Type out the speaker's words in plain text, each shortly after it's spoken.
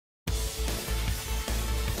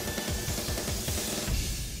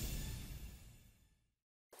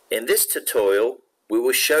In this tutorial, we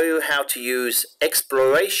will show you how to use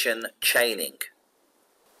exploration chaining.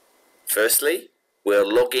 Firstly,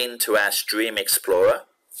 we'll log in to our Stream Explorer.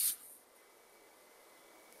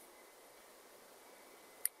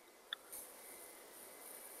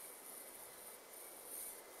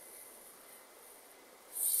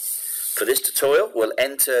 For this tutorial, we'll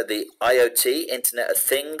enter the IoT, Internet of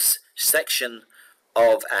Things section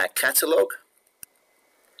of our catalog.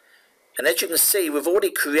 And as you can see, we've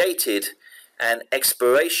already created an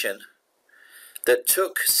exploration that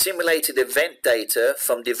took simulated event data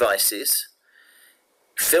from devices,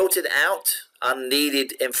 filtered out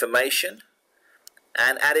unneeded information,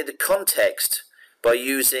 and added a context by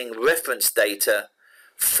using reference data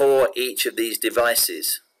for each of these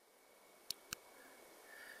devices.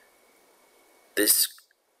 This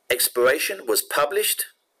exploration was published.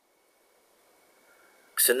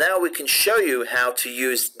 So now we can show you how to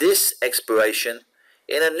use this exploration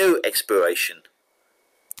in a new exploration.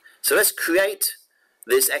 So let's create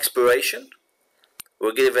this exploration.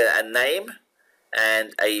 We'll give it a name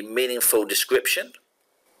and a meaningful description.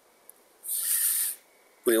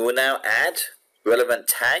 We will now add relevant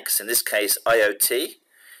tags, in this case IoT,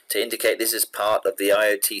 to indicate this is part of the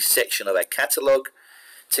IoT section of our catalog,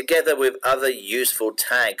 together with other useful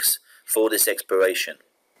tags for this exploration.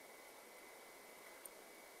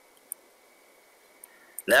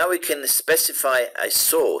 Now we can specify a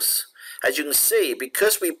source. As you can see,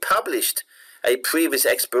 because we published a previous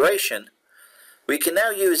exploration, we can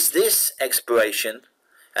now use this exploration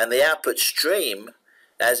and the output stream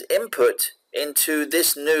as input into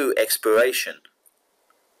this new exploration.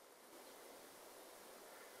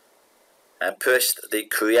 And push the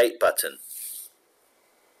Create button.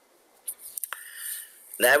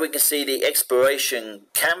 Now we can see the exploration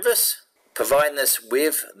canvas providing us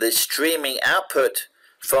with the streaming output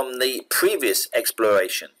from the previous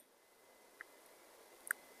exploration.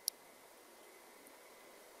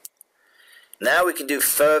 Now we can do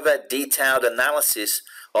further detailed analysis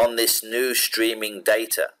on this new streaming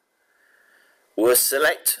data. We'll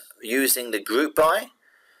select, using the group by,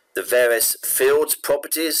 the various fields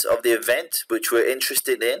properties of the event which we're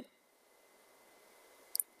interested in.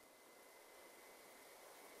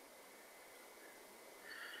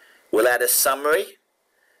 We'll add a summary,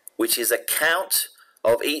 which is a count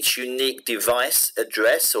of each unique device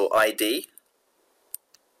address or ID.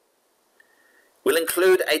 We'll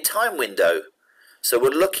include a time window, so we're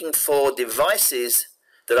looking for devices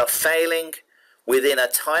that are failing within a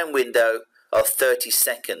time window of 30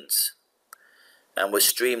 seconds. And we'll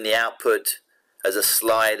stream the output as a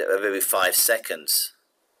slide of every 5 seconds.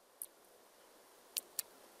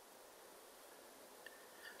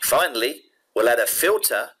 Finally, we'll add a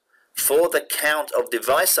filter for the count of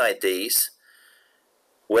device IDs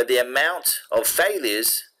where the amount of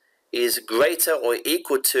failures is greater or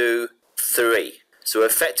equal to 3. So we're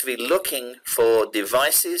effectively looking for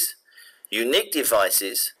devices, unique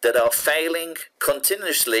devices, that are failing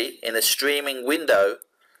continuously in a streaming window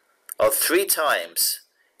of 3 times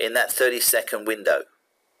in that 30-second window.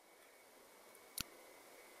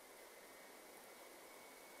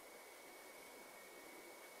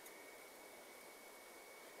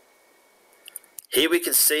 Here we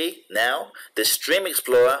can see now the Stream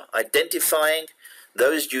Explorer identifying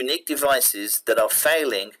those unique devices that are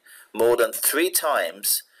failing more than 3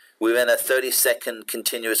 times within a 30-second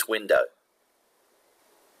continuous window.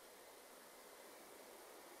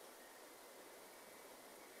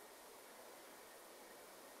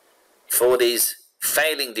 For these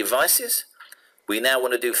failing devices, we now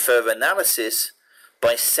want to do further analysis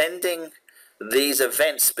by sending these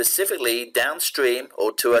events specifically downstream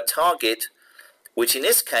or to a target, which in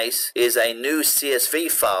this case is a new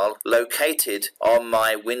CSV file located on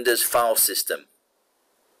my Windows file system.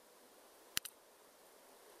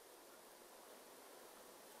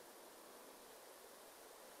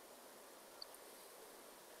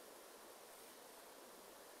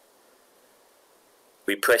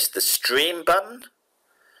 We press the Stream button,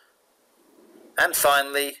 and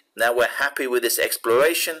finally, now we're happy with this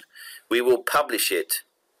exploration, we will publish it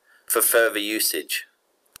for further usage.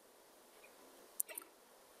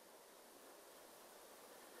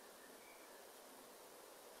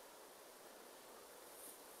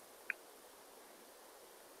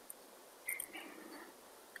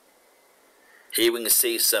 Here we can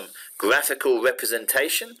see some graphical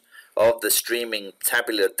representation of the streaming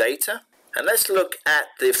tabular data. And let's look at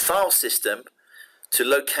the file system to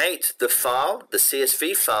locate the file, the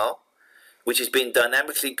CSV file, which has been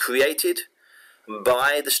dynamically created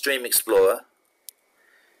by the Stream Explorer.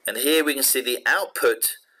 And here we can see the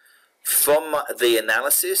output from the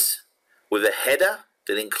analysis with a header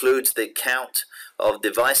that includes the count of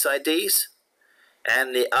device IDs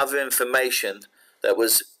and the other information that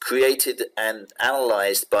was created and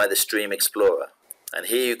analyzed by the Stream Explorer. And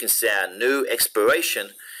here you can see our new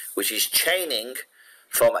exploration, which is chaining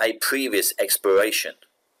from a previous exploration.